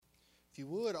If you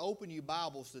would, open your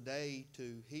Bibles today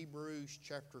to Hebrews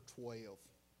chapter 12.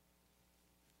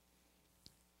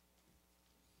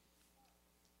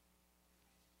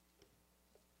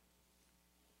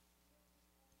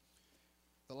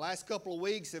 The last couple of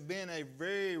weeks have been a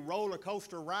very roller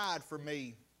coaster ride for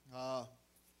me.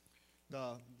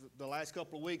 The last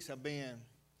couple of weeks have been.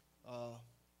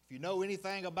 If you know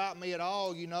anything about me at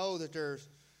all, you know that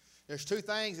there's two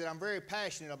things that I'm very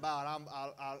passionate about.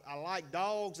 I like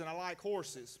dogs and I like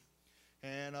horses.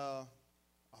 And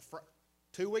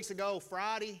 2 weeks ago,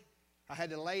 Friday, I had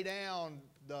to lay down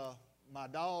my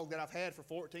dog that I've had for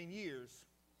 14 years.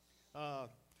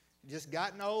 Just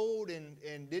gotten old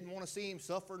and didn't want to see him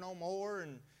suffer no more,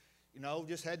 and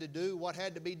just had to do what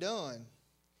had to be done.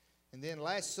 And then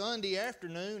last Sunday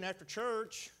afternoon after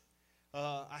church,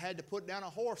 I had to put down a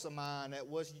horse of mine that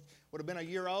would have been a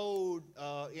year old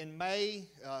in May.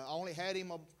 I only had him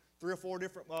about 3 or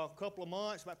 4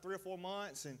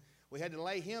 months, and we had to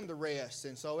lay him to rest.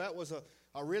 And so that was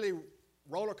a really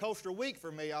roller coaster week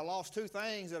for me. I lost two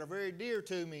things that are very dear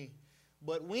to me.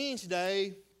 But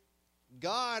Wednesday,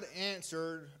 God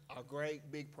answered a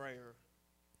great big prayer.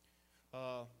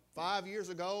 5 years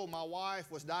ago, my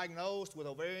wife was diagnosed with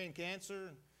ovarian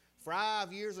cancer.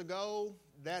 5 years ago,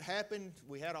 that happened.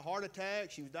 We had a heart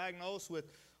attack. She was diagnosed with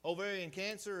ovarian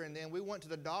cancer, and then we went to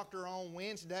the doctor on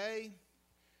Wednesday,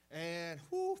 and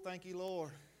thank you, Lord.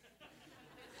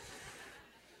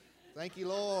 Thank you,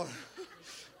 Lord.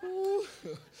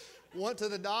 Went to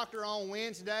the doctor on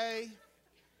Wednesday,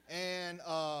 and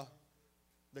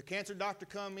the cancer doctor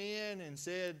come in and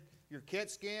said, your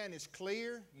CAT scan is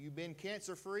clear. You've been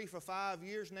cancer-free for 5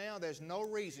 years now. There's no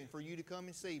reason for you to come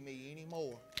and see me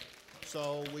anymore.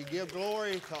 So we give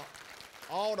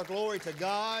all the glory to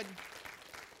God,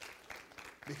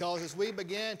 because as we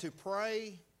began to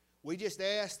pray, we just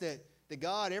asked that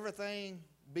God, everything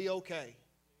be okay.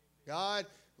 God,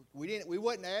 we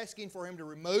wasn't asking for Him to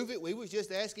remove it. We was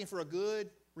just asking for a good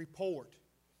report.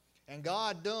 And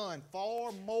God done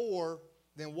far more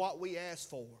than what we asked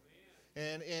for.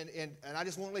 And I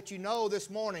just want to let you know this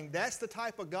morning, that's the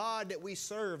type of God that we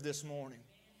serve this morning.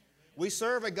 We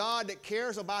serve a God that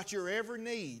cares about your every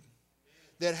need,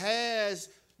 that has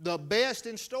the best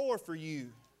in store for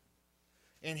you.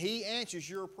 And He answers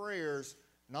your prayers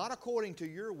not according to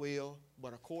your will,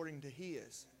 but according to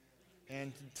His.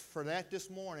 And for that this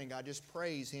morning, I just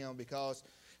praise Him, because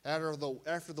after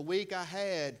the week I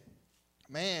had,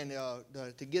 man,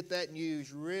 to get that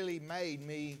news really made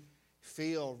me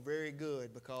feel very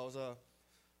good, because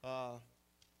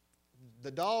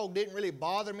the dog didn't really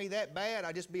bother me that bad.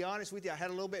 I just be honest with you, I had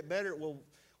a little bit better.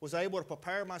 Was able to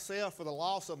prepare myself for the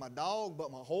loss of my dog,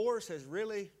 but my horse has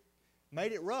really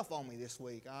made it rough on me this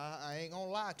week. I ain't going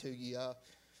to lie to you.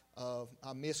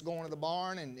 I miss going to the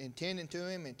barn and tending to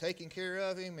him and taking care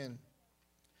of him and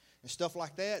stuff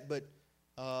like that, but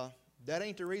that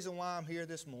ain't the reason why I'm here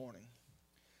this morning.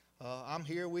 I'm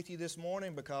here with you this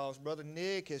morning because Brother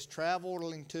Nick has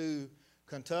traveled into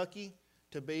Kentucky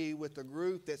to be with the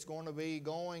group that's going to be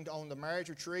going on the marriage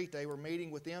retreat. They were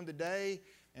meeting with them today,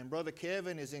 and Brother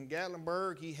Kevin is in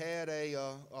Gatlinburg. He had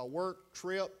a work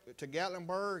trip to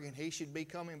Gatlinburg, and he should be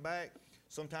coming back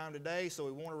sometime today, so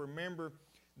we want to remember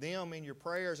them in your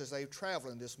prayers as they're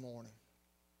traveling this morning.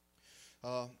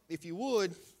 If you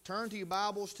would, turn to your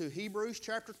Bibles to Hebrews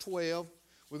chapter 12.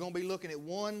 We're going to be looking at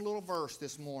one little verse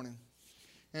this morning.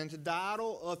 And the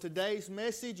title of today's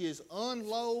message is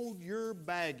Unload Your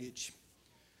Baggage.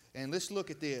 And let's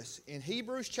look at this. In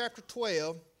Hebrews chapter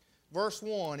 12, verse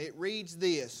 1, it reads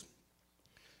this: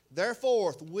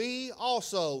 Therefore, we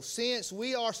also, since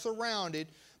we are surrounded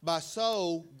by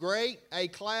so great a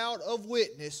cloud of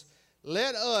witness,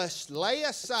 let us lay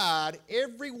aside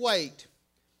every weight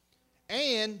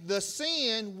and the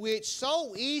sin which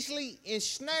so easily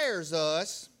ensnares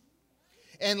us,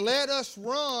 and let us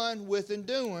run with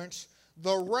endurance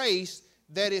the race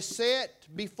that is set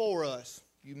before us.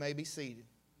 You may be seated.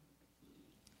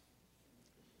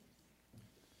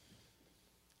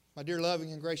 My dear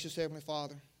loving and gracious Heavenly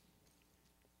Father,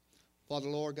 Father,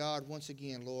 Lord God, once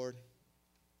again, Lord,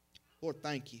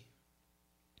 thank you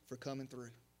for coming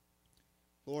through.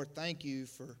 Lord, thank you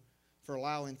for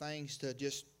allowing things to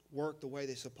just work the way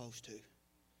they're supposed to.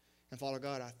 And Father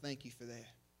God, I thank you for that.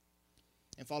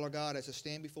 And Father God, as I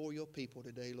stand before your people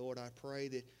today, Lord, I pray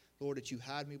that, Lord, that you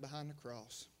hide me behind the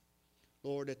cross.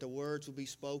 Lord, that the words will be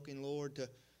spoken, Lord,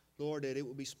 that it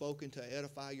will be spoken to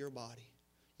edify your body.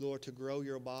 Lord, to grow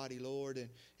your body, Lord,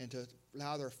 and to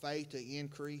allow their faith to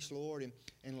increase, Lord,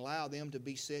 and allow them to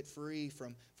be set free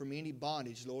from any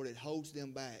bondage, Lord, that holds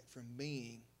them back from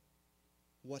being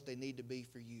what they need to be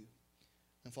for you.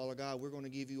 And Father God, we're going to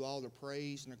give you all the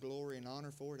praise and the glory and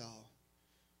honor for it all.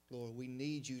 Lord, we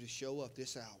need you to show up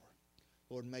this hour.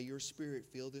 Lord, may your Spirit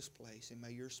fill this place, and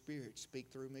may your Spirit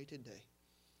speak through me today.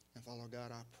 And Father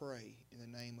God, I pray in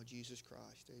the name of Jesus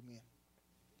Christ. Amen.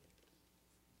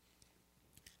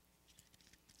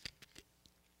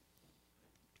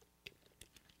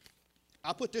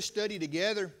 I put this study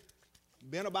together,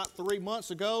 been about 3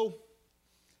 months ago.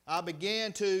 I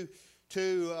began to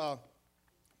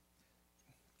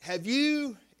have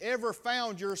you ever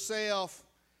found yourself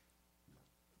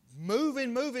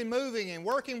moving and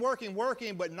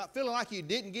working, but not feeling like you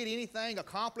didn't get anything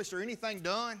accomplished or anything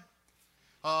done?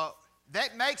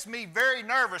 That makes me very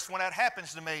nervous when that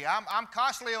happens to me. I'm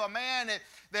constantly a man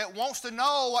that wants to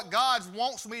know what God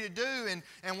wants me to do.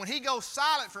 And when He goes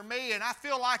silent for me and I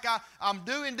feel like I'm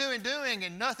doing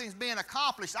and nothing's being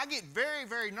accomplished, I get very,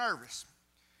 very nervous.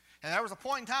 And there was a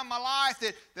point in time in my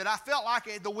life that I felt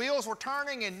like the wheels were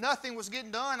turning and nothing was getting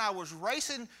done. I was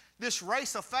racing this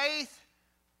race of faith,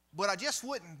 but I just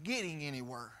wasn't getting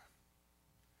anywhere.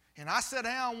 And I sat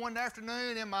down one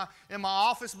afternoon in my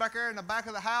office back there in the back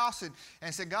of the house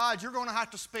and said, God, you're going to have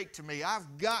to speak to me.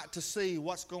 I've got to see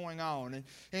what's going on.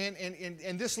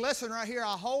 And this lesson right here,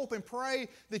 I hope and pray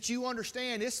that you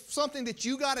understand. It's something that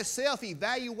you got to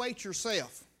self-evaluate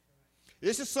yourself.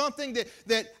 This is something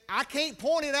that I can't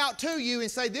point it out to you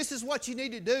and say, this is what you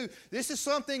need to do. This is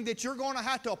something that you're going to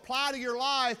have to apply to your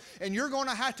life, and you're going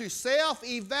to have to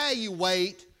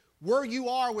self-evaluate where you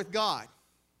are with God.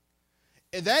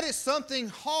 And that is something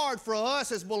hard for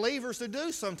us as believers to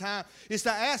do sometimes, is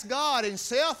to ask God and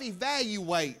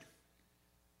self-evaluate.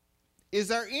 Is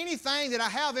there anything that I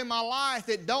have in my life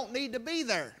that don't need to be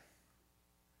there?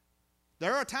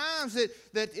 There are times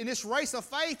that in this race of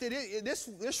faith,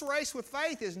 this race with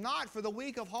faith is not for the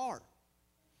weak of heart.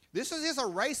 This is a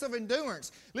race of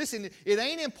endurance. Listen, it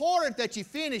ain't important that you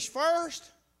finish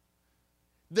first.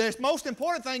 The most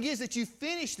important thing is that you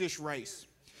finish this race.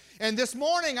 And this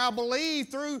morning, I believe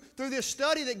through this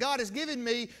study that God has given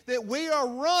me that we are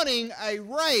running a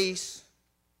race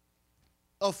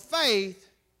of faith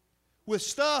with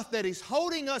stuff that is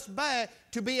holding us back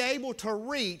to be able to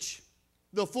reach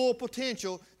the full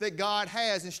potential that God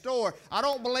has in store. I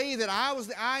don't believe that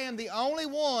I am the only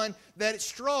one that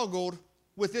struggled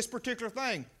with this particular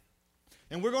thing.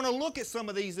 And we're going to look at some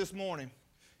of these this morning.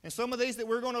 And some of these that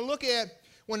we're going to look at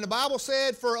when the Bible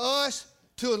said for us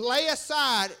to lay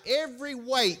aside every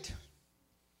weight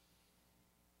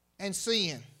and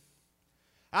sin.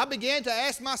 I began to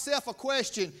ask myself a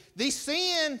question. The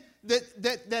sin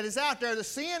that is out there, the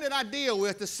sin that I deal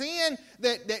with, the sin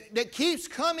that keeps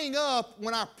coming up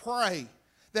when I pray,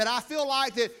 that I feel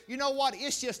like that, you know what,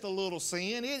 it's just a little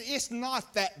sin. It's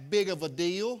not that big of a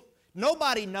deal.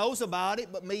 Nobody knows about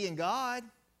it but me and God.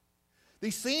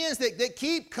 These sins that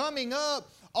keep coming up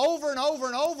over and over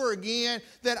and over again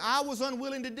that I was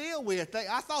unwilling to deal with.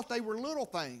 I thought they were little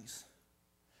things.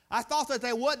 I thought that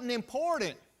they wasn't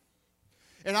important.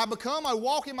 And I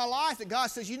walk in my life that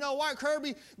God says, you know what,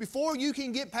 Kirby, before you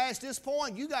can get past this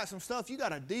point, you got some stuff you got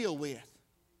to deal with.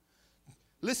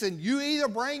 Listen, you either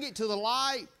bring it to the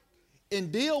light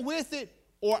and deal with it,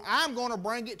 or I'm going to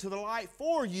bring it to the light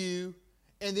for you,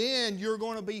 and then you're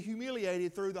going to be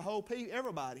humiliated through the whole people,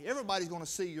 everybody. Everybody's going to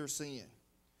see your sin.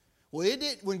 Well,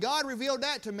 when God revealed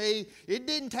that to me, it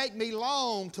didn't take me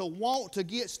long to want to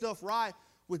get stuff right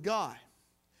with God.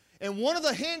 And one of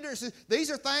the hindrances,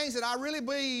 these are things that I really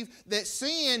believe that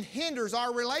sin hinders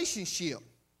our relationship.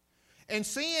 And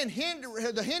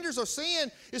the hindrance of sin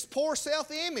is poor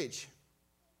self-image.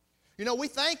 You know, we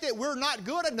think that we're not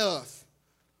good enough.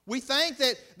 We think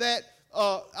that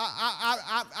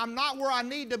I'm not where I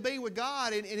need to be with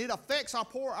God, and it affects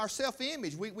our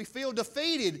self-image. We feel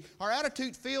defeated. Our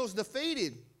attitude feels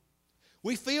defeated.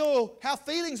 We have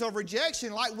feelings of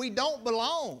rejection, like we don't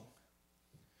belong.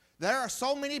 There are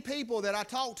so many people that I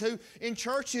talk to in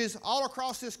churches all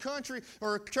across this country,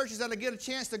 or churches that I get a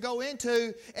chance to go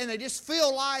into, and they just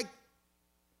feel like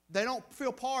they don't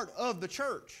feel part of the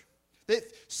church. That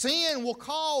sin will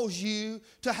cause you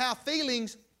to have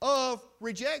feelings of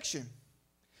rejection.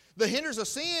 The hindrance of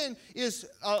sin is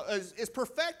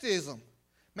perfectism.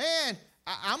 Man,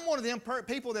 I'm one of them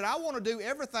people that I want to do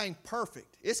everything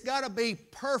perfect. It's got to be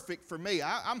perfect for me.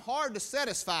 I'm hard to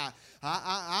satisfy.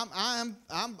 I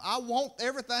want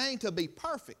everything to be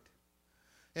perfect.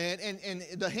 And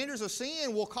the hindrance of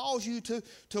sin will cause you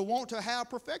to want to have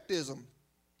perfectism.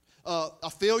 A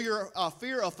fear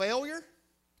of failure.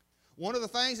 One of the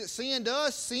things that sin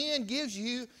does, sin gives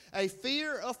you a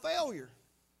fear of failure.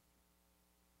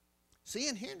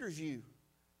 Sin hinders you.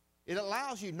 It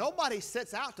allows you. Nobody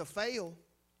sets out to fail.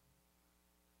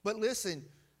 But listen,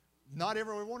 Not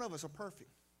every one of us are perfect.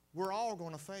 We're all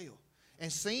going to fail.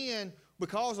 And sin,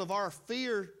 because of our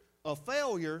fear of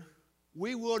failure,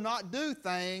 we will not do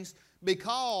things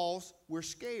because we're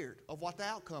scared of what the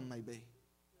outcome may be.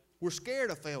 We're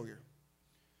scared of failure.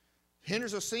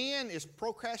 Hinders of sin is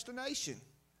procrastination.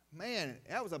 Man,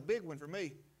 that was a big one for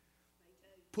me.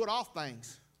 Put off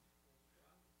things.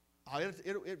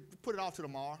 Put it off to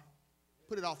tomorrow.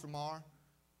 Put it off tomorrow.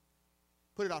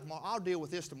 Put it off tomorrow. I'll deal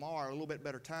with this tomorrow at a little bit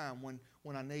better time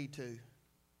when I need to.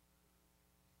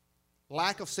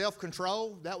 Lack of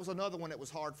self-control, that was another one that was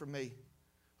hard for me.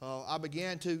 I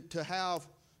began to have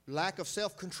lack of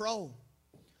self-control.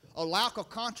 A lack of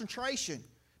concentration.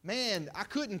 Man, I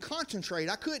couldn't concentrate.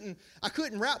 I couldn't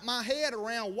wrap my head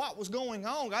around what was going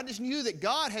on. I just knew that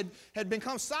God had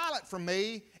become silent from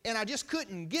me, and I just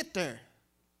couldn't get there.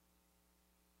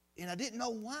 And I didn't know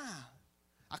why.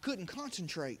 I couldn't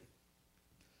concentrate.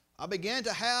 I began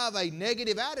to have a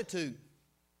negative attitude.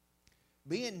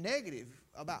 Being negative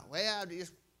about, well,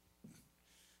 this.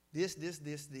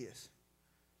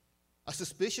 A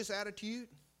suspicious attitude.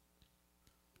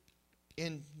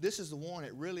 And this is the one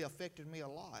that really affected me a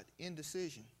lot.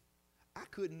 Indecision. I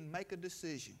couldn't make a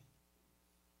decision.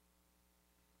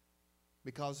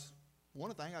 Because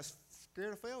one of the things, I was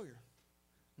scared of failure.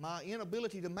 My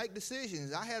inability to make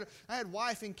decisions. I had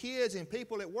wife and kids and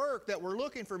people at work that were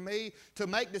looking for me to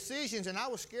make decisions, and I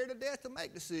was scared to death to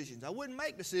make decisions. I wouldn't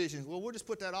make decisions. Well, we'll just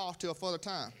put that off till a further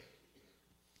time.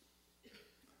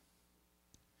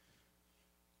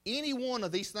 Any one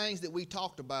of these things that we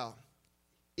talked about,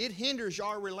 it hinders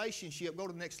our relationship. Go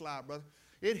to the next slide, brother.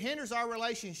 It hinders our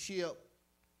relationship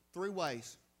 3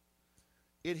 ways.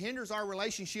 It hinders our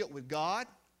relationship with God.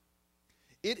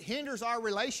 It hinders our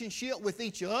relationship with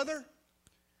each other.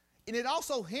 And it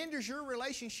also hinders your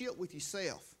relationship with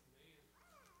yourself.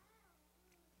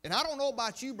 And I don't know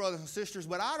about you, brothers and sisters,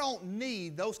 but I don't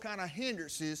need those kind of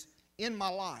hindrances in my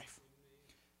life.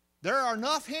 There are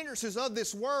enough hindrances of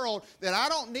this world that I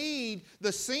don't need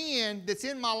the sin that's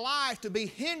in my life to be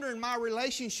hindering my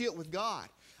relationship with God.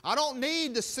 I don't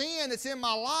need the sin that's in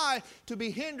my life to be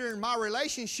hindering my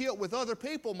relationship with other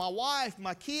people, my wife,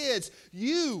 my kids,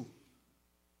 you.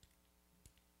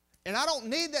 And I don't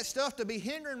need that stuff to be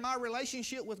hindering my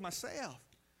relationship with myself.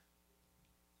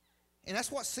 And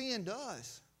that's what sin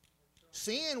does.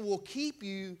 Sin will keep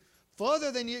you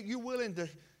further than you're willing to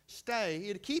stay.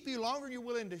 It'll keep you longer than you're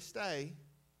willing to stay.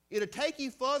 It'll take you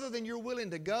further than you're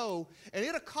willing to go. And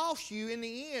it'll cost you in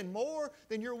the end more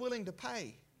than you're willing to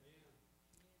pay.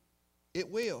 It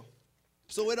will.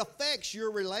 So it affects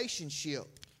your relationship.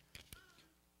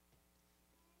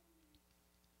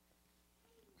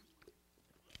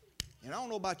 And I don't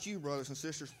know about you, brothers and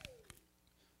sisters,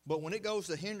 but when it goes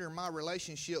to hinder my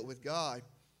relationship with God,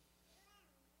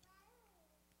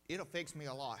 it affects me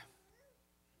a lot.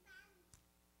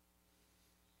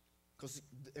 Because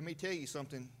let me tell you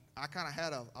something, I kind of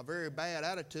had a very bad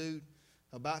attitude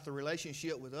about the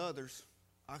relationship with others.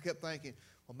 I kept thinking,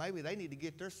 well, maybe they need to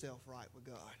get themselves right with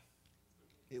God.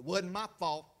 It wasn't my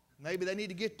fault. Maybe they need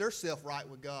to get themselves right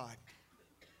with God.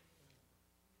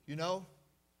 You know?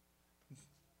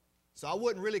 So I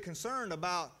wasn't really concerned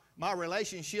about my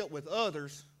relationship with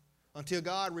others until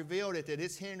God revealed it that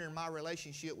it's hindering my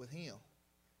relationship with Him.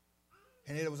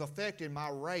 And it was affecting my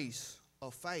race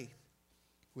of faith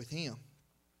with Him.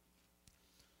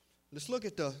 Let's look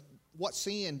at what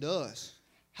sin does.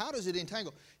 How does it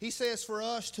entangle? He says for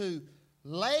us to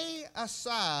lay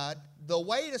aside the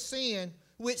weight of sin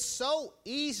which so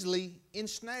easily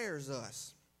ensnares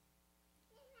us.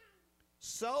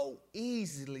 So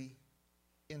easily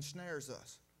ensnares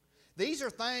us. These are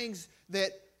things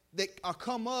that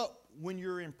come up when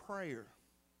you're in prayer,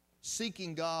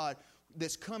 seeking God,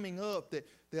 that's coming up that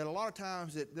a lot of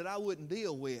times that I wouldn't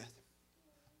deal with.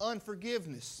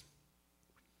 Unforgiveness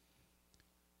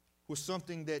was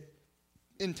something that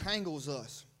entangles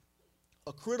us.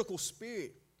 A critical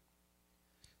spirit.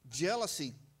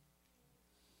 Jealousy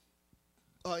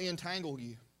entangle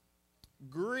you.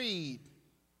 Greed.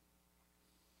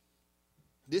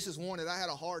 This is one that I had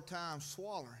a hard time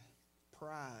swallowing.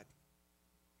 Pride.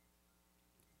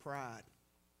 Pride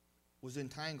was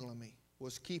entangling me,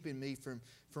 was keeping me from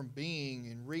being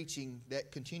and reaching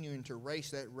that, continuing to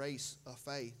race that race of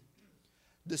faith.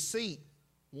 Deceit,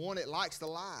 one that likes to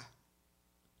lie.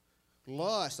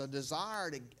 Lust, a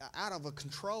desire to out of a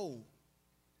control.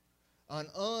 An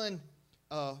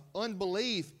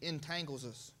unbelief entangles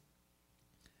us.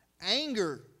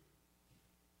 Anger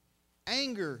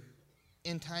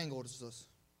entangles us.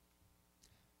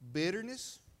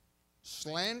 Bitterness,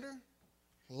 slander,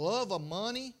 love of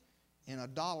money, and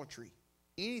idolatry.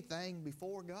 Anything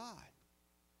before God.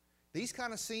 These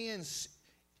kind of sins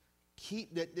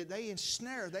they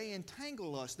ensnare, they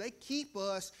entangle us. They keep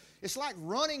us, it's like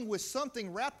running with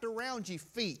something wrapped around your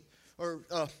feet. Or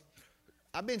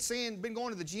I've been going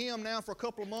to the gym now for a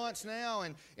couple of months now,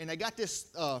 and they got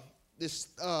this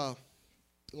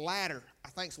ladder, I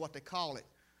think is what they call it.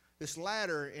 This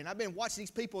ladder, and I've been watching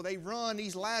these people, they run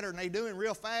these ladders and they doing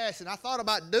real fast, and I thought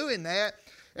about doing that,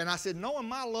 and I said, knowing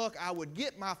my luck, I would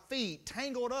get my feet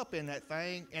tangled up in that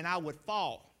thing and I would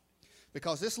fall.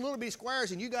 Because this little bitty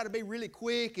squares, and you got to be really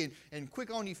quick and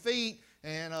quick on your feet,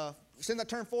 and since I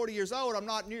turned 40 years old, I'm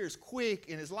not near as quick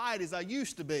and as light as I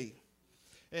used to be.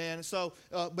 And so,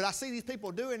 but I see these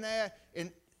people doing that, and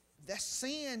that's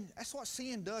sin. That's what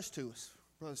sin does to us,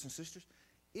 brothers and sisters.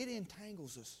 It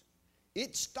entangles us.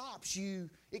 It stops you.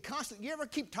 It constantly. You ever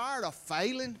keep tired of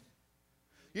failing?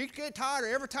 You get tired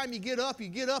of every time you get up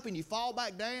and you fall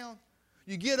back down.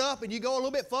 You get up and you go a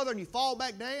little bit further and you fall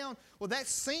back down. Well,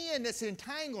 that's sin that's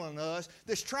entangling us,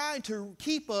 that's trying to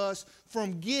keep us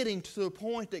from getting to the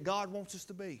point that God wants us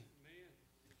to be. Amen.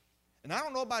 And I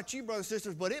don't know about you, brothers and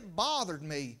sisters, but it bothered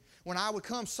me when I would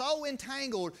come so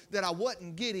entangled that I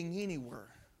wasn't getting anywhere.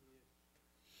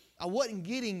 I wasn't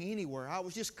getting anywhere. I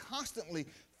was just constantly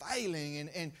failing,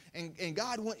 and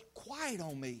God went quiet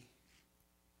on me.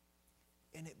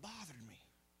 And it bothered me.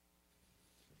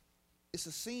 It's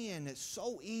a sin that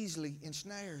so easily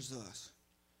ensnares us.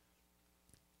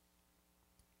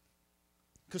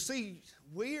 Because see,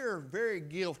 we're very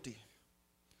guilty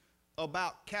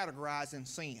about categorizing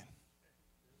sin.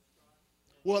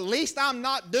 Well, at least I'm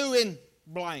not doing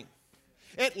blank.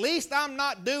 At least I'm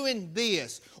not doing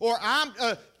this. Or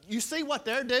you see what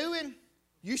they're doing?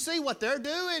 You see what they're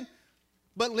doing?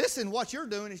 But listen, what you're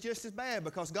doing is just as bad,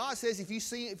 because God says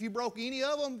if you broke any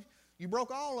of them, you broke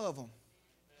all of them.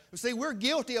 See, we're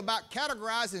guilty about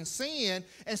categorizing sin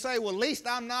and say, well, at least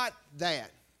I'm not that.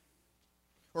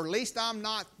 Or at least I'm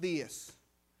not this.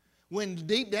 When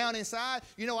deep down inside,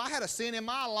 I had a sin in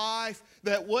my life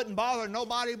that wouldn't bother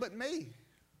nobody but me.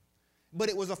 But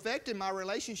it was affecting my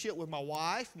relationship with my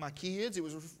wife, my kids. It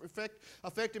was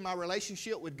affecting my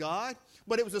relationship with God.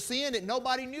 But it was a sin that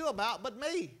nobody knew about but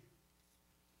me.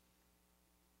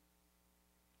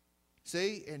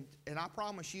 See, and I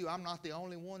promise you, I'm not the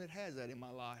only one that has that in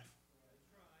my life.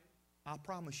 I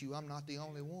promise you, I'm not the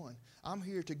only one. I'm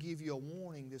here to give you a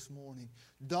warning this morning.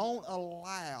 Don't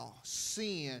allow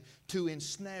sin to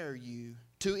ensnare you,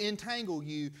 to entangle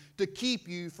you, to keep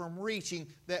you from reaching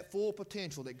that full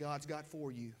potential that God's got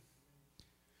for you.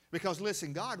 Because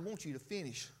listen, God wants you to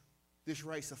finish this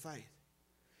race of faith.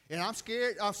 And I'm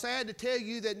sad to tell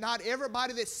you that not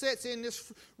everybody that sits in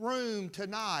this room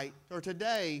tonight or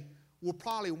today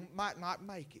might not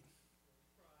make it.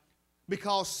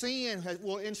 Because sin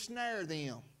will ensnare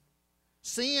them.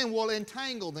 Sin will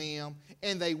entangle them,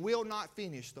 and they will not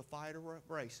finish the fight or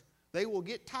race. They will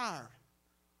get tired.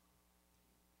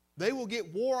 They will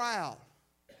get wore out,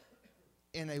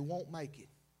 and they won't make it.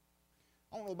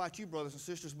 I don't know about you, brothers and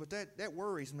sisters, but that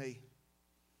worries me.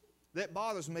 That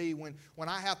bothers me when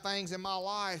I have things in my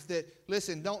life that,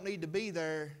 listen, don't need to be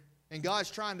there, and God's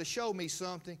trying to show me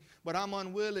something, but I'm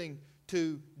unwilling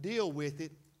to deal with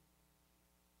it.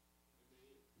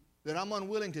 That I'm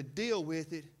unwilling to deal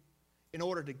with it in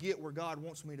order to get where God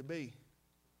wants me to be.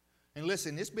 And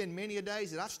listen, it's been many a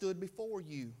days that I've stood before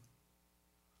you,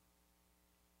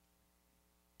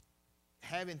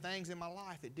 having things in my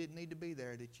life that didn't need to be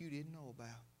there, that you didn't know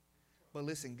about. But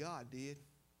listen, God did.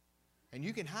 And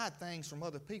you can hide things from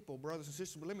other people, brothers and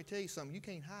sisters, but let me tell you something, you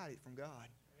can't hide it from God.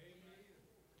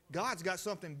 God's got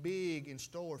something big in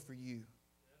store for you.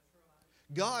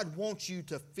 God wants you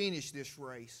to finish this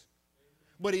race,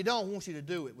 but He don't want you to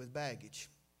do it with baggage.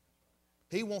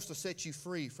 He wants to set you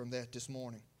free from that this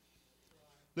morning.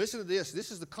 Listen to this.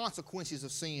 This is the consequences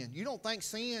of sin. You don't think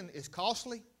sin is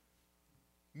costly?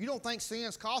 You don't think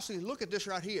sin's costly? Look at this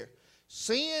right here.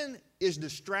 Sin is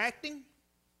distracting.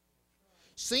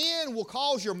 Sin will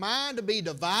cause your mind to be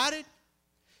divided.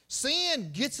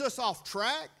 Sin gets us off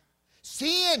track.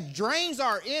 Sin drains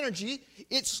our energy.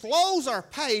 It slows our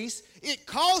pace. It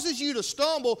causes you to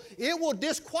stumble. It will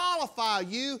disqualify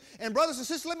you. And brothers and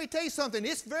sisters, let me tell you something.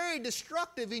 It's very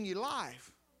destructive in your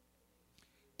life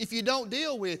if you don't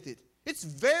deal with it. It's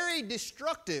very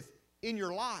destructive in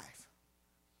your life.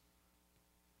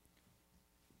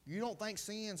 You don't think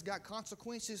sin's got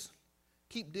consequences?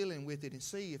 Keep dealing with it and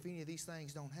see if any of these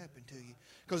things don't happen to you.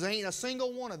 Because there ain't a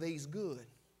single one of these good.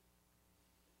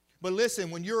 But listen,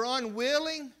 when you're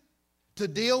unwilling to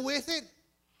deal with it,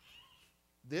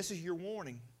 this is your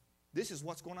warning. this is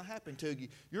what's going to happen to you.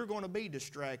 You're going to be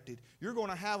distracted. You're going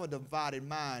to have a divided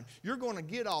mind. You're going to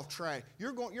get off track.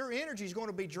 Your energy is going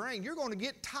to be drained. You're going to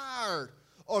get tired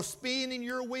of spinning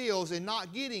your wheels and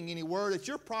not getting anywhere, that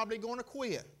you're probably going to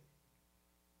quit.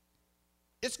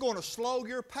 It's going to slow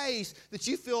your pace that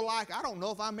you feel like, I don't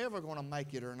know if I'm ever going to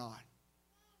make it or not.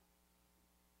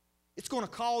 It's going to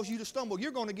cause you to stumble.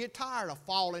 You're going to get tired of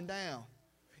falling down.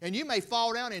 And you may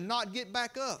fall down and not get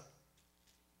back up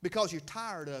because you're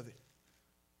tired of it.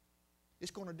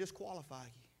 It's going to disqualify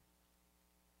you.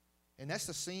 And that's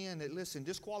the sin that, listen,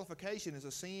 disqualification is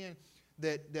a sin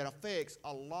that affects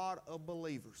a lot of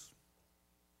believers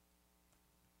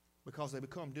because they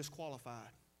become disqualified.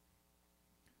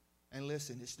 And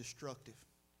listen, it's destructive.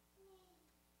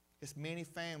 It's many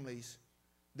families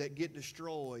that get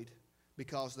destroyed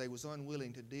because they was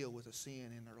unwilling to deal with a sin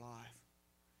in their life.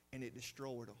 And it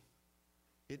destroyed them.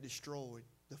 It destroyed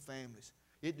the families.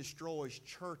 It destroys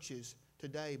churches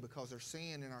today because there's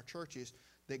sin in our churches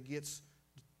that gets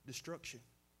destruction.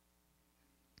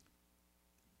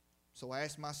 So I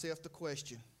asked myself the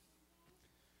question,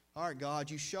 all right, God,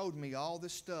 you showed me all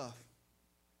this stuff.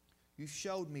 You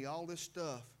showed me all this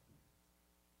stuff.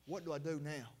 What do I do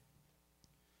now?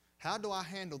 How do I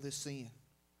handle this sin?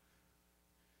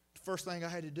 The first thing I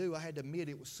had to do, I had to admit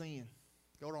it was sin.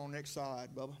 Go on the next slide,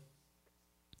 Bubba.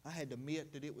 I had to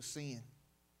admit that it was sin.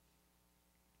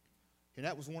 And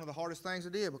that was one of the hardest things I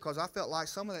did because I felt like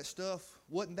some of that stuff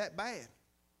wasn't that bad.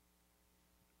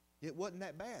 It wasn't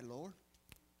that bad, Lord.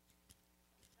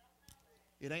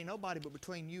 It ain't nobody but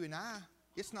between you and I.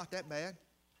 It's not that bad.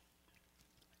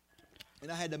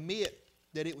 And I had to admit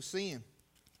that it was sin.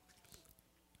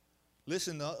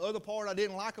 Listen, the other part I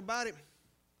didn't like about it,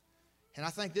 and I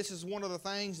think this is one of the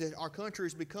things that our country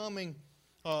is becoming,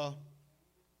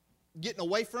 getting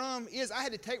away from, is I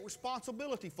had to take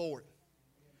responsibility for it.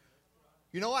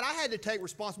 You know what? I had to take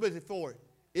responsibility for it.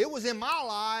 It was in my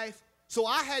life, so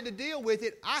I had to deal with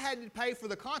it. I had to pay for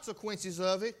the consequences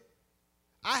of it.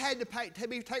 I had to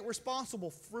take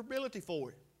responsibility for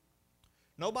it.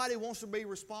 Nobody wants to be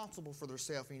responsible for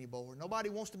themselves anymore. Nobody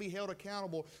wants to be held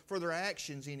accountable for their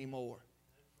actions anymore.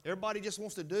 Everybody just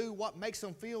wants to do what makes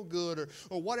them feel good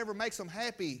or whatever makes them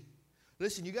happy.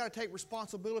 Listen, you got to take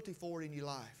responsibility for it in your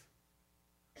life.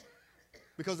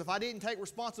 Because if I didn't take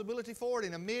responsibility for it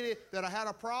and admit it that I had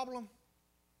a problem,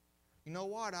 you know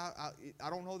what? I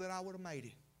don't know that I would have made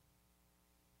it.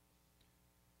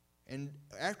 And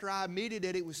after I admitted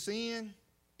that it was sin,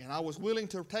 and I was willing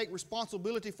to take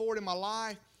responsibility for it in my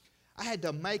life, I had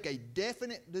to make a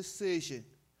definite decision.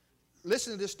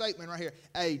 Listen to this statement right here.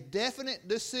 A definite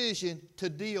decision to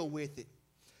deal with it.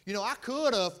 You know, I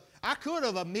could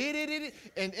have admitted it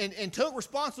and took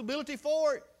responsibility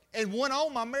for it and went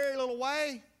on my merry little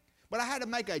way, but I had to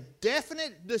make a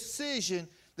definite decision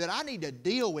that I need to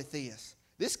deal with this.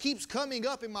 This keeps coming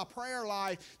up in my prayer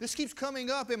life. This keeps coming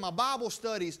up in my Bible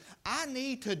studies. I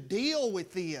need to deal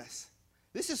with this.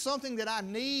 This is something that I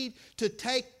need to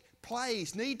take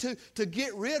place, need to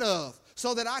get rid of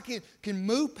so that I can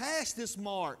move past this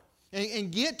mark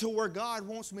and get to where God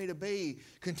wants me to be.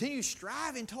 Continue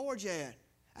striving towards that.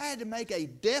 I had to make a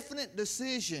definite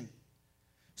decision.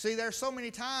 See, there are so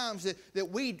many times that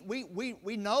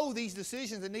we know these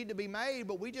decisions that need to be made,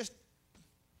 but we just,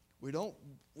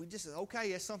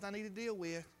 okay, that's something I need to deal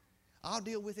with. I'll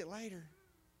deal with it later.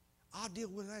 I'll deal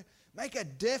with it later. Make a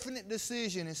definite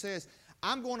decision and says,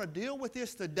 I'm going to deal with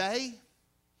this today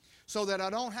so that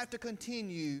I don't have to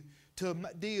continue to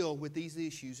deal with these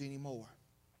issues anymore.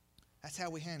 That's how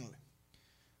we handle it.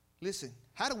 Listen,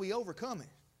 how do we overcome it?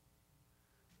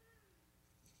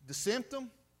 The symptom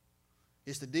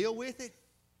is to deal with it.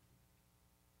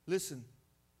 Listen,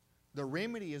 the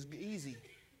remedy is easy.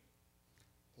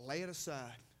 Lay it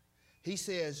aside. He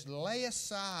says, lay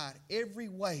aside every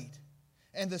weight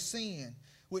and the sin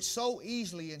which so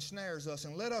easily ensnares us,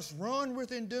 and let us run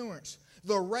with endurance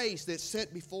the race that's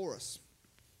set before us.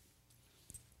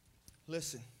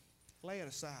 Listen, lay it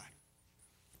aside.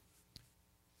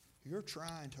 You're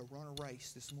trying to run a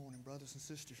race this morning, brothers and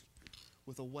sisters,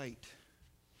 with a weight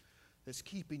that's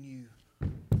keeping you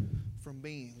from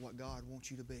being what God wants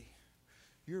you to be.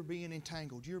 You're being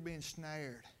entangled. You're being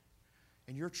snared.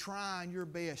 And you're trying your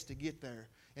best to get there.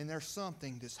 And there's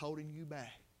something that's holding you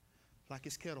back, like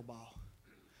it's kettlebell.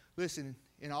 Listen,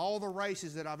 in all the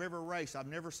races that I've ever raced, I've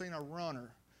never seen a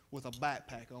runner with a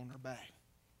backpack on their back.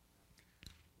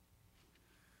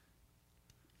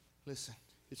 Listen,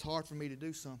 it's hard for me to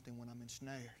do something when I'm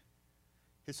ensnared.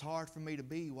 It's hard for me to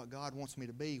be what God wants me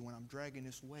to be when I'm dragging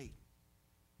this weight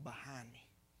behind me,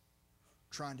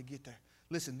 trying to get there.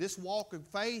 Listen, this walk of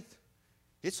faith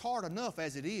It's hard enough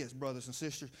as it is, brothers and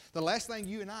sisters. The last thing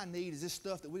you and I need is this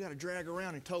stuff that we got to drag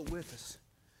around and tote with us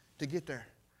to get there.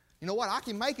 You know what? I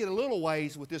can make it a little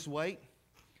ways with this weight.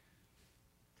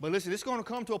 But listen, it's going to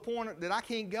come to a point that I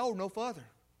can't go no further.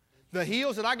 The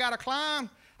hills that I got to climb,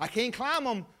 I can't climb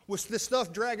them with this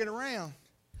stuff dragging around.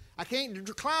 I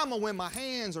can't climb them when my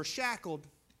hands are shackled.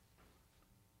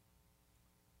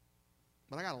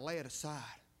 But I got to lay it aside.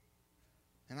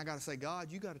 And I got to say,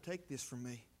 God, you got to take this from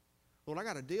me. Lord, I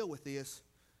got to deal with this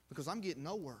because I'm getting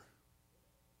nowhere.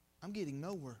 I'm getting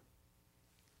nowhere.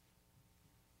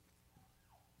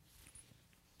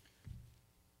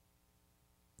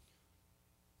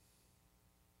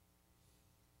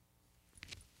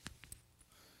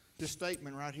 This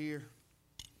statement right here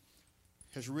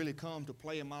has really come to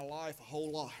play in my life a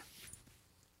whole lot.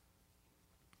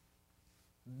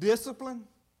 Discipline,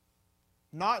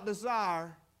 not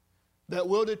desire, that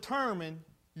will determine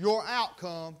your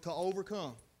outcome to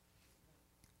overcome.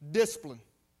 Discipline.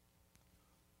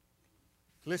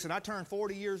 Listen, I turned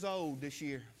 40 years old this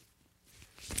year,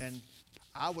 and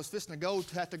I was fixing to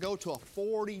have to go to a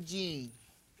 40 gene.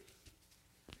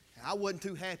 And I wasn't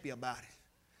too happy about it.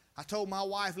 I told my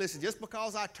wife, listen, just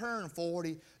because I turned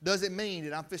 40 doesn't mean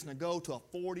that I'm fixing to go to a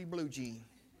 40 blue jean.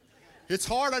 It's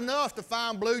hard enough to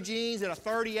find blue jeans at a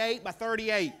 38 by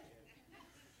 38.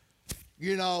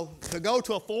 You know, to go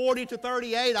to a 40 to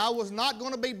 38, I was not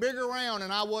going to be bigger around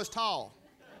than I was tall.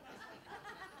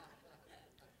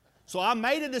 So I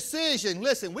made a decision.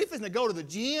 Listen, we're fixing to go to the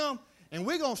gym, and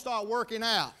we're going to start working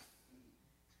out.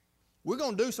 We're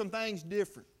going to do some things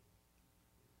different.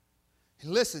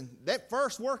 And listen, that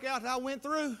first workout that I went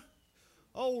through,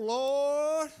 oh,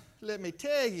 Lord, let me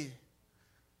tell you,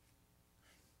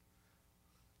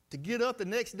 to get up the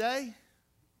next day,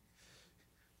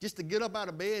 just to get up out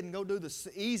of bed and go do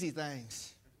the easy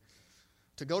things,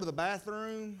 to go to the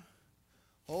bathroom,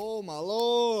 oh, my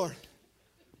Lord,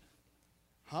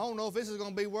 I don't know if this is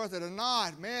going to be worth it or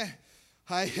not, man.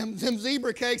 Hey, them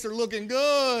zebra cakes are looking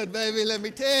good, baby, let me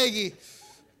tell you.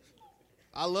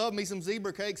 I love me some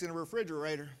zebra cakes in a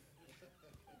refrigerator,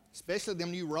 especially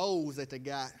them new rolls that they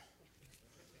got.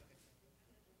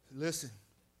 Listen,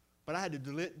 but I had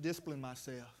to discipline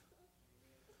myself.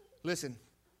 Listen,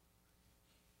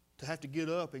 to have to get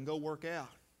up and go work out,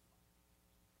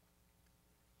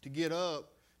 to get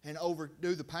up and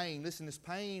overdo the pain. Listen, this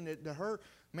pain that hurt,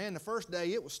 man, the first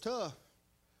day it was tough.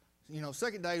 You know,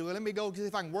 second day, well, let me go see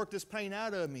if I can work this pain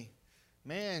out of me.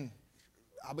 Man,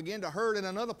 I began to hurt in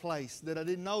another place that I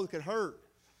didn't know could hurt.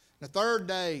 The third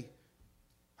day,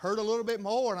 hurt a little bit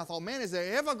more, and I thought, man, is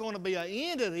there ever going to be an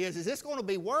end to this? Is this going to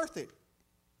be worth it?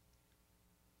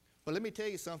 But let me tell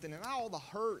you something, in all the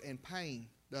hurt and pain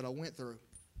that I went through,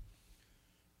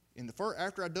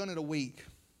 after I'd done it a week,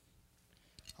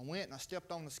 I went and I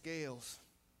stepped on the scales,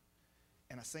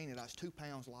 and I seen that I was 2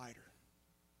 pounds lighter.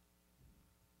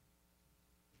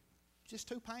 Just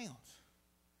 2 pounds.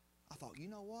 I thought, you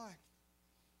know what?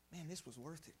 Man, this was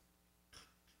worth it.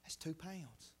 That's 2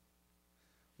 pounds.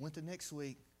 Went the next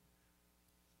week,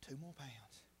 2 more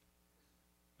pounds.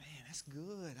 Man, that's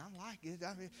good. I like it.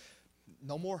 I mean,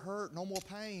 no more hurt, no more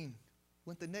pain.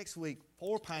 Went the next week,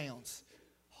 4 pounds.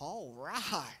 All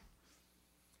right.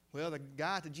 Well, the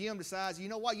guy at the gym decides, you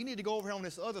know what? You need to go over here on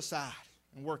this other side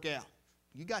and work out.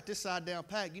 You got this side down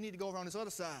packed. You need to go over on this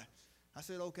other side. I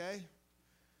said, okay.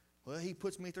 Well, he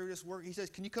puts me through this work. He says,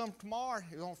 can you come tomorrow?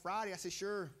 It was on Friday. I said,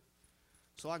 sure.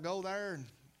 So I go there, and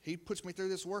he puts me through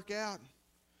this workout.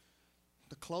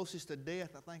 The closest to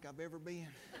death I think I've ever been.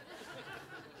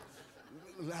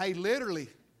 Hey, literally,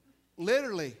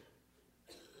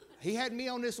 he had me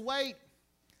on this weight,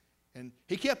 and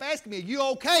he kept asking me, are you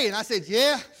okay? And I said,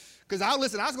 yeah, because I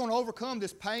was going to overcome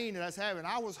this pain that I was having.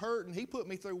 I was hurting. He put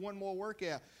me through one more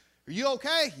workout. Are you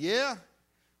okay? Yeah.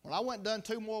 Well, I went and done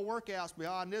 2 more workouts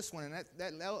beyond this one, and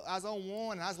I was on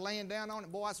one, and I was laying down on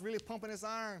it. Boy, I was really pumping this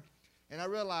iron, and I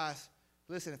realized,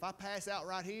 listen, if I pass out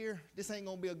right here, this ain't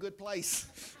going to be a good place.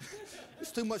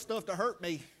 There's too much stuff to hurt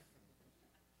me.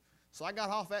 So I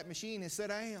got off that machine and sat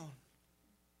down.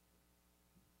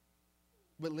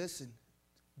 But listen,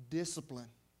 discipline.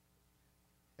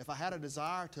 If I had a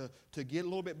desire to get a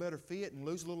little bit better fit and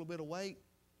lose a little bit of weight,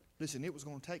 listen, it was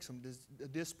going to take some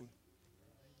discipline.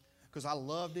 Because I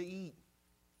love to eat.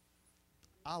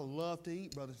 I love to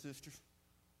eat, brothers and sisters.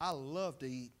 I love to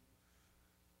eat.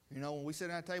 You know, when we sit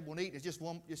at a table and eat, there's just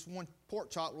one pork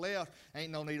chop left.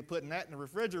 Ain't no need of putting that in the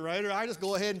refrigerator. I just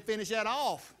go ahead and finish that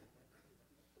off.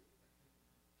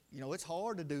 You know, it's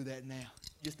hard to do that now.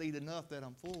 Just eat enough that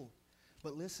I'm full.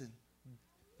 But listen,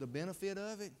 the benefit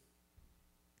of it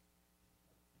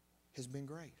has been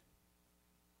great.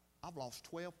 I've lost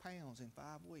 12 pounds in 5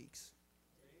 weeks.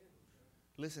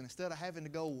 Listen, instead of having to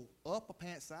go up a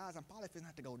pant size, I'm probably going to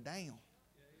have to go down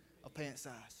a pant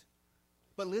size.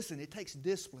 But listen, it takes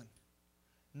discipline,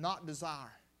 not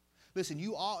desire. Listen,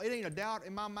 it ain't a doubt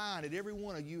in my mind that every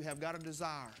one of you have got a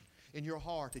desire in your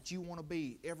heart that you want to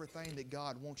be everything that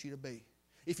God wants you to be.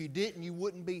 If you didn't, you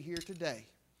wouldn't be here today.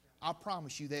 I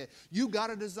promise you that. You got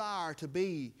a desire to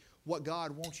be what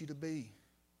God wants you to be.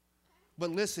 But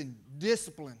listen,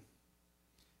 discipline.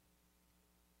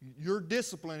 Your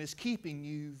discipline is keeping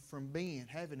you from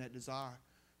having that desire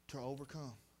to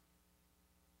overcome.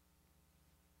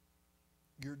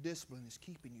 Your discipline is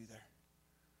keeping you there.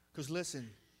 Because listen,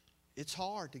 it's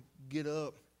hard to get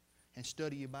up and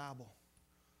study your Bible,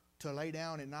 to lay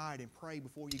down at night and pray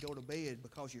before you go to bed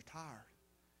because you're tired.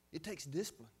 It takes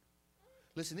discipline.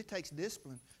 Listen, it takes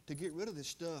discipline to get rid of this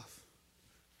stuff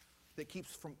that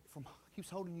keeps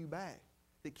holding you back,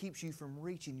 that keeps you from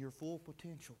reaching your full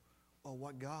potential of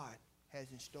what God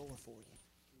has in store for you.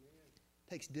 It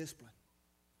takes discipline.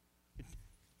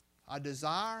 A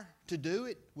desire to do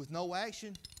it with no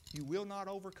action, you will not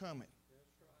overcome it.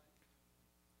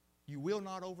 You will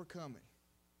not overcome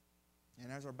it.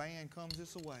 And as our band comes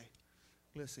this way,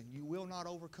 listen, you will not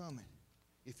overcome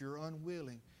it if you're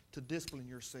unwilling to discipline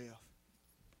yourself.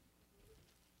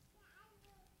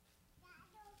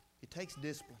 It takes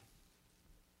discipline.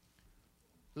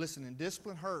 Listen, and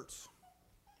discipline hurts.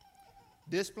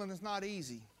 Discipline is not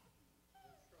easy.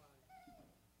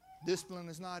 Discipline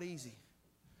is not easy.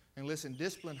 And listen,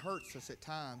 discipline hurts us at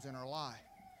times in our life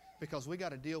because we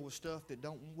got to deal with stuff that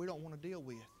we don't want to deal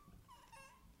with.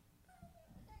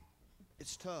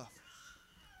 It's tough.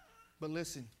 But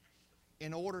listen,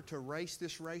 in order to race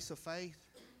this race of faith,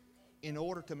 in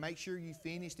order to make sure you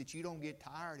finish, that you don't get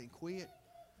tired and quit,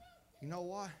 you know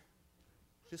what?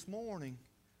 This morning,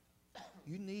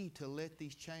 you need to let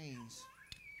these chains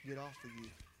get off of you.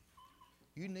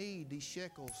 You need these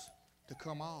shackles to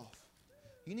come off.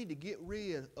 You need to get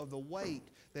rid of the weight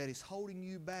that is holding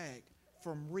you back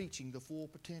from reaching the full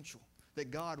potential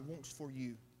that God wants for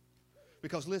you.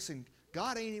 Because listen,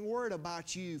 God ain't even worried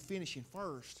about you finishing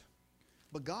first,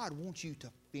 but God wants you to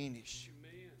finish.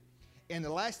 Amen. And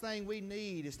the last thing we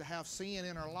need is to have sin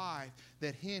in our life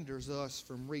that hinders us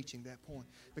from reaching that point.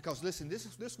 Because listen,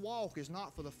 this walk is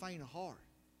not for the faint of heart.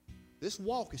 This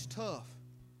walk is tough.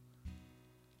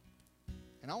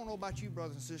 And I don't know about you,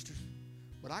 brothers and sisters,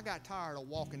 but I got tired of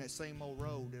walking that same old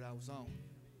road that I was on.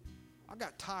 I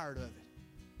got tired of it.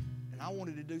 And I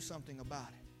wanted to do something about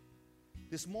it.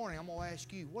 This morning, I'm going to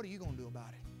ask you, what are you going to do about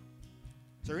it?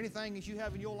 Is there anything that you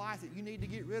have in your life that you need to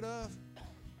get rid of?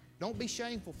 Don't be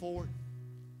shameful for it,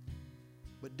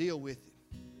 but deal with it.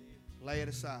 Lay it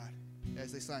aside,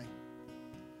 as they sing.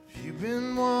 If you've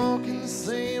been walking the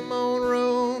same old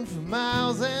road for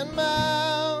miles and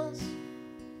miles,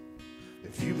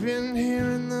 if you've been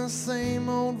hearing the same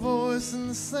old voice and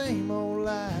the same old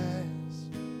lies,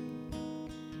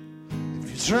 if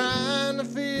you're trying to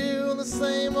fill the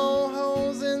same old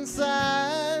holes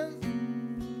inside,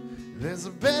 there's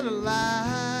a better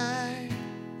life.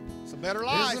 It's a better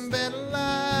life. There's a better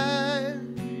life.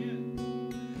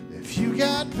 If you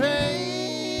got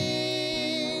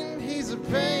pain, He's a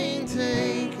pain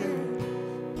taker.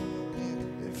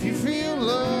 If you feel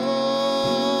lost,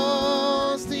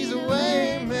 He's a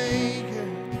way maker.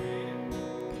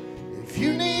 If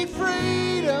you need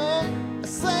freedom, a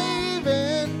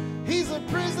saving, He's a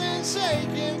prison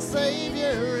shaking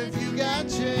Savior. If you got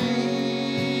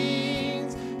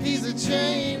chains, He's a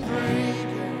chain breaker.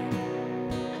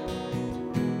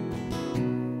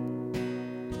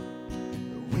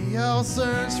 We all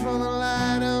search for the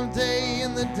light of day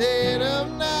in the dead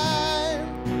of night.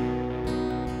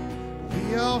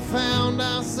 We all found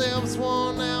ourselves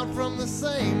worn out from the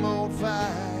same old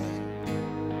fight.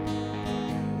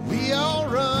 We all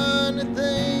run to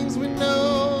things we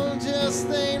know just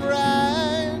ain't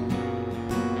right.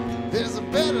 There's a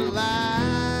better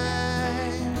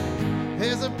life.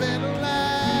 There's a better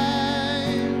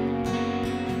life.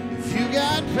 If you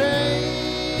got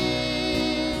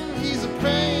pain, He's a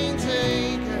pain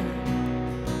taker.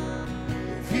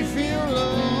 If you feel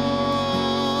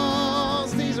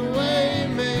lost, He's a way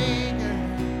maker.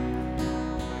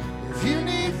 If you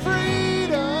need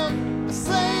freedom, a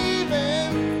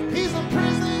saving, He's a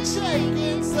prison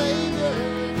shaking Savior.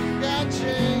 If you got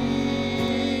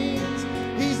chains,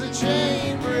 He's a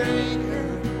chain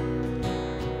breaker.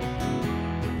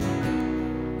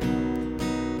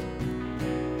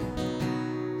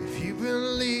 If you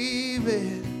believe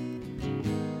it,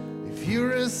 if you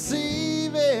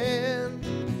receive it,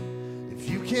 if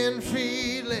you can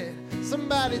feel it,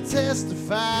 somebody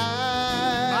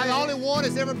testify. I the only one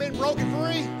that's ever been broken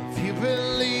free? If you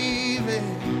believe it,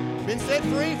 Been set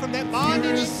free from that you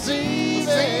bondage? receive sin?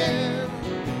 it.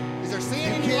 Is there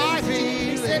sin in You your can life that you need to be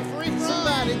feel set it. free from?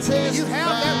 Somebody Do you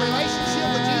have that relationship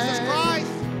with Jesus testify.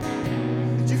 Christ?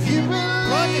 That you If you can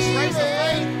run this race of believe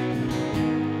faith? it,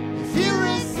 if you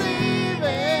receive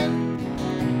it,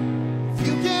 if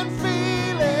you can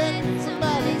feel it,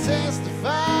 somebody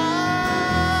testify.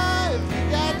 If you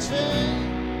got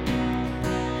change,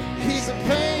 he's a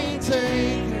pain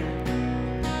taker.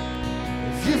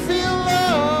 If you feel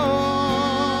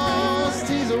lost,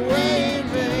 he's a way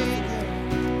maker.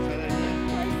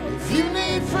 If you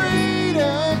need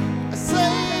freedom, a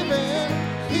saving,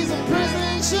 he's a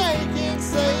prison shaking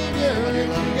savior. If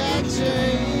you got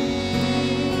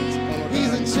chains,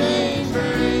 he's a chain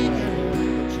breaker.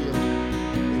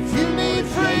 If you need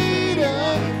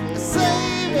freedom, a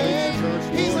saving,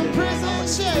 he's a prison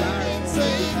shaking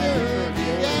savior. If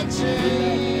you got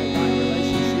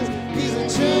chains, he's a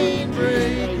chain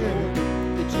breaker.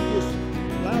 That you just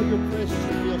allow your presence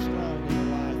to feel strong in their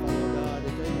life, oh Lord God,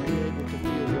 that they may be able to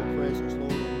feel your presence,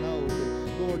 Lord, and know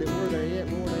that, Lord, that where they're at,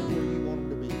 Lord, ain't where you want them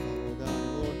to be, Father God.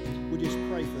 And Lord, we just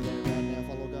pray for them right now,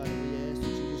 Father God, and we ask that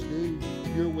you just do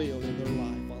your will in their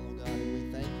life, Father God. And we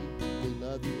thank you, we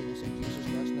love you, and it's in Jesus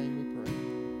Christ's name we pray.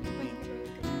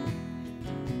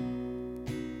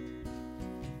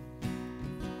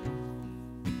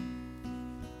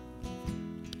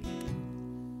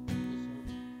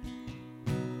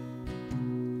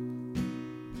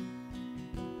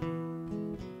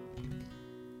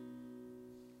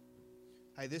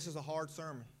 Hey, this is a hard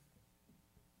sermon.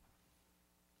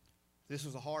 This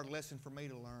was a hard lesson for me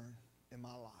to learn in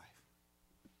my life.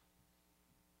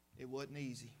 It wasn't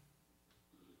easy.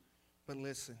 But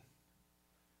listen,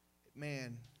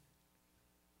 man,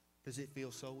 does it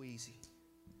feel so easy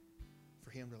for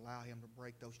Him to allow Him to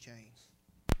break those chains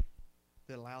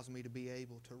that allows me to be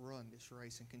able to run this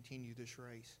race and continue this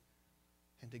race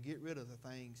and to get rid of the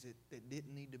things that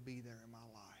didn't need to be there in my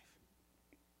life.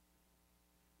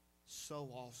 So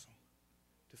awesome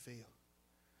to feel.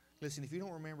 Listen, if you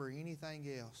don't remember anything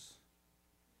else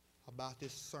about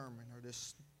this sermon or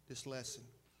this lesson,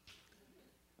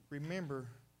 remember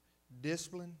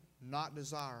discipline, not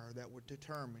desire, that would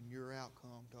determine your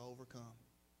outcome to overcome.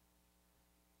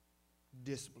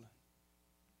 Discipline.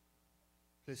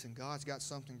 Listen, God's got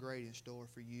something great in store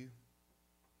for you.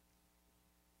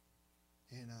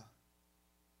 And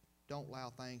don't allow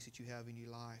things that you have in your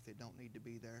life that don't need to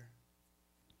be there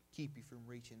keep you from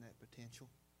reaching that potential,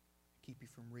 keep you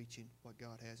from reaching what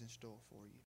God has in store for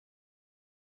you.